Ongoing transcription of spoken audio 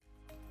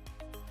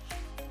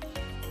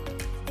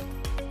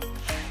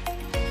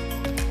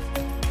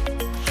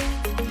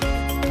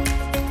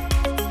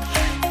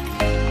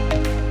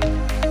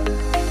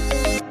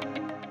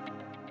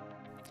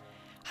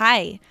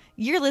Hi,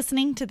 you're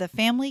listening to the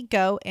Family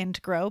Go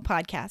and Grow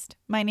podcast.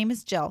 My name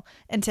is Jill,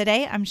 and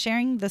today I'm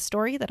sharing the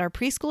story that our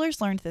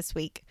preschoolers learned this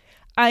week.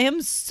 I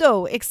am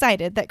so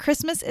excited that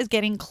Christmas is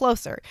getting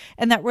closer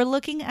and that we're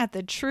looking at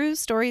the true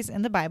stories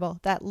in the Bible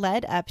that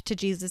led up to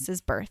Jesus'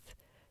 birth.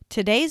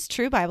 Today's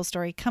true Bible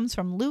story comes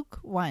from Luke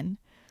 1.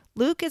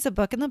 Luke is a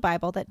book in the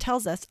Bible that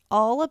tells us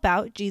all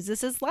about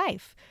Jesus'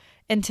 life,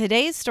 and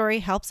today's story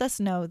helps us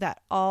know that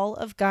all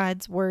of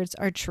God's words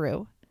are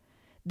true.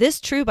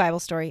 This true Bible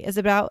story is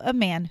about a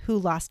man who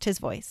lost his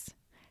voice.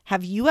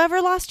 Have you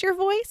ever lost your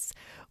voice?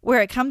 Where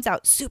it comes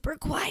out super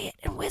quiet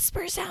and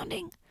whisper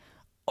sounding?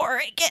 Or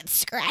it gets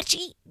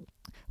scratchy?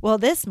 Well,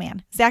 this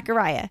man,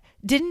 Zechariah,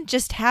 didn't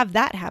just have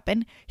that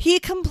happen. He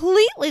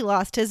completely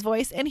lost his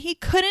voice and he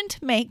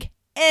couldn't make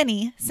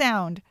any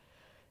sound.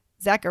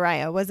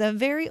 Zechariah was a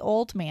very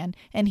old man,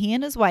 and he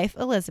and his wife,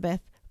 Elizabeth,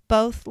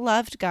 both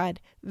loved God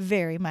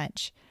very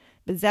much.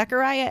 But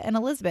Zechariah and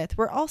Elizabeth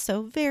were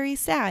also very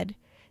sad.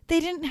 They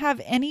didn't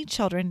have any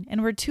children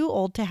and were too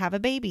old to have a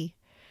baby.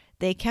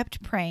 They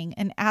kept praying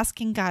and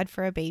asking God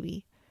for a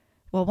baby.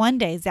 Well, one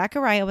day,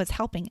 Zechariah was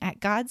helping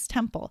at God's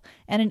temple,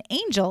 and an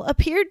angel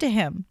appeared to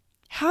him.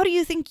 How do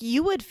you think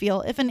you would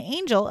feel if an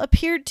angel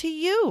appeared to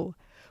you?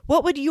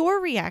 What would your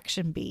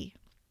reaction be?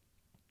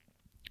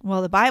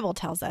 Well, the Bible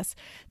tells us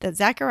that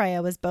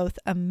Zechariah was both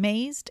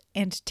amazed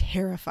and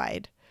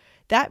terrified.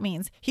 That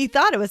means he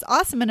thought it was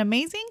awesome and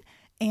amazing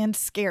and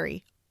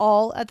scary,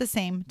 all at the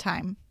same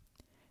time.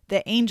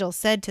 The angel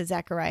said to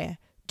Zechariah,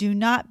 "Do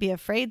not be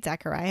afraid,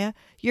 Zechariah.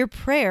 Your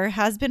prayer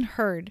has been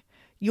heard.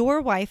 Your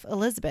wife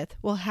Elizabeth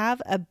will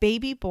have a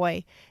baby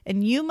boy,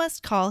 and you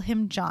must call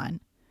him John."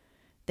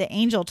 The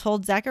angel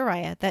told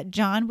Zechariah that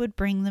John would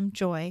bring them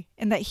joy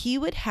and that he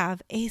would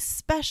have a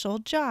special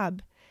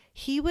job.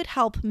 He would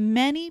help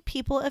many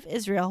people of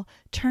Israel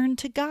turn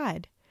to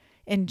God,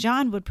 and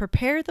John would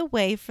prepare the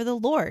way for the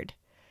Lord.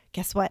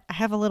 Guess what? I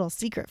have a little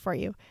secret for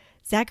you.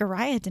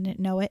 Zechariah didn't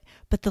know it,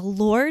 but the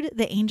Lord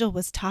the angel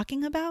was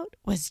talking about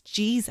was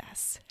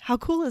Jesus. How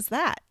cool is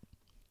that?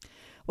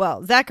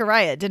 Well,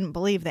 Zechariah didn't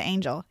believe the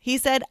angel. He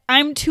said,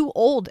 "I'm too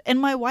old, and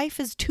my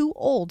wife is too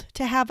old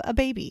to have a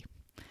baby."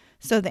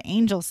 So the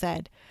angel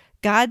said,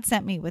 "God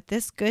sent me with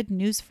this good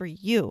news for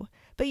you,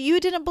 but you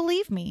didn't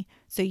believe me,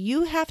 so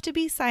you have to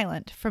be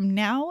silent from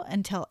now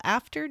until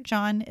after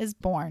John is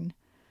born.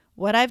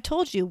 What I've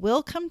told you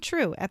will come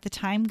true at the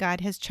time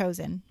God has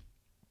chosen."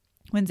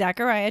 When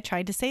Zechariah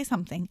tried to say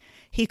something,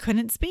 he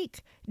couldn't speak,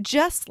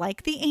 just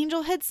like the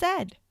angel had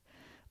said.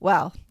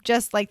 Well,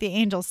 just like the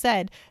angel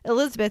said,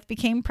 Elizabeth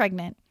became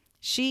pregnant.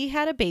 She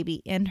had a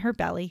baby in her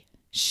belly.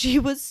 She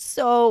was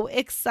so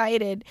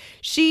excited.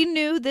 She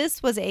knew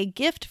this was a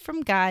gift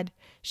from God.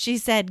 She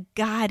said,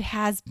 "God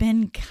has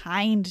been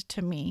kind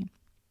to me."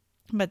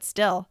 But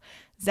still,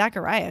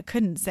 Zechariah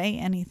couldn't say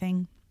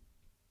anything.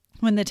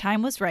 When the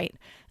time was right,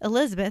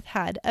 Elizabeth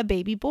had a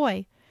baby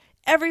boy.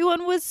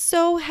 Everyone was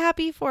so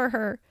happy for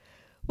her.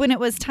 When it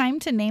was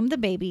time to name the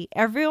baby,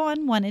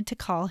 everyone wanted to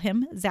call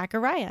him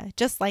Zechariah,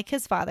 just like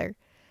his father.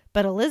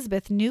 But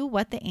Elizabeth knew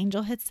what the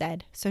angel had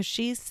said, so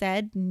she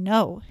said,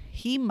 "No,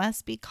 he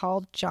must be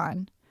called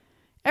John."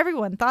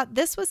 Everyone thought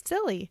this was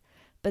silly,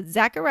 but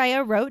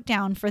Zechariah wrote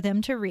down for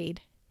them to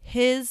read,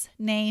 "His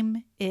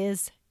name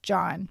is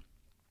John."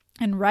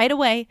 And right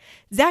away,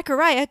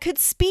 Zechariah could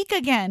speak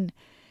again.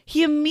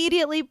 He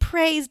immediately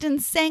praised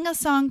and sang a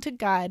song to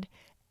God.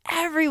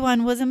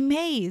 Everyone was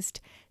amazed.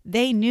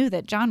 They knew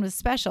that John was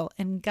special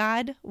and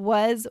God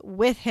was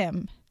with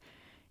him.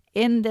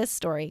 In this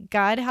story,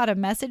 God had a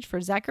message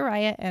for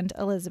Zechariah and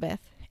Elizabeth,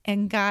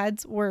 and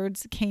God's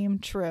words came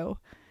true.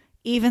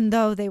 Even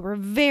though they were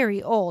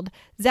very old,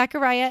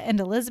 Zechariah and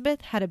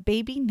Elizabeth had a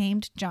baby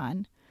named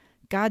John.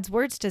 God's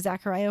words to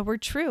Zechariah were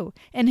true,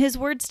 and his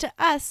words to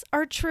us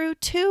are true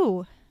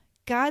too.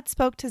 God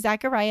spoke to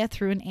Zechariah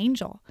through an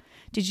angel.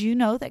 Did you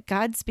know that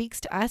God speaks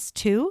to us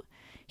too?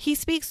 He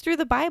speaks through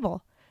the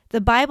Bible. The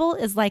Bible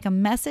is like a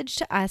message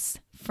to us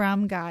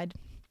from God.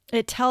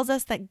 It tells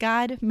us that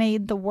God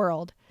made the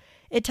world.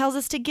 It tells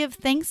us to give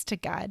thanks to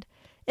God.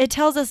 It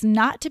tells us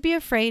not to be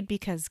afraid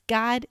because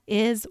God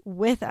is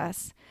with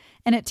us.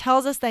 And it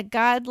tells us that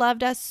God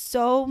loved us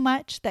so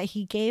much that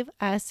he gave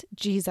us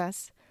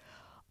Jesus.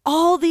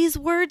 All these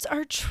words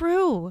are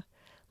true.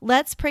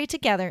 Let's pray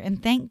together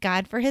and thank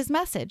God for his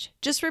message.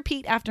 Just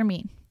repeat after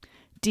me.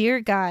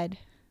 Dear God,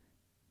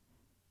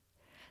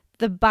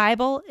 the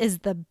Bible is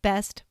the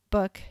best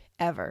book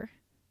ever.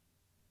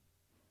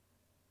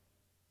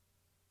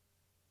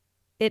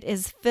 It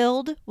is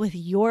filled with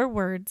your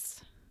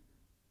words.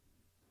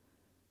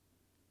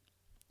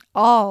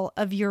 All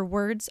of your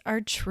words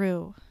are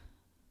true.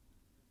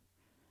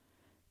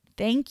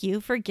 Thank you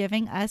for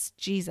giving us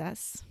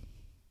Jesus.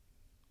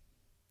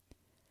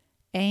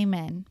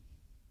 Amen.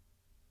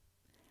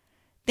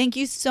 Thank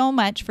you so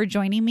much for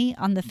joining me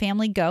on the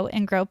Family Go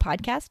and Grow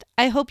podcast.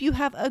 I hope you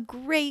have a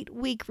great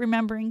week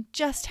remembering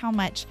just how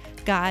much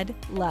God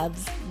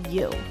loves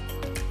you.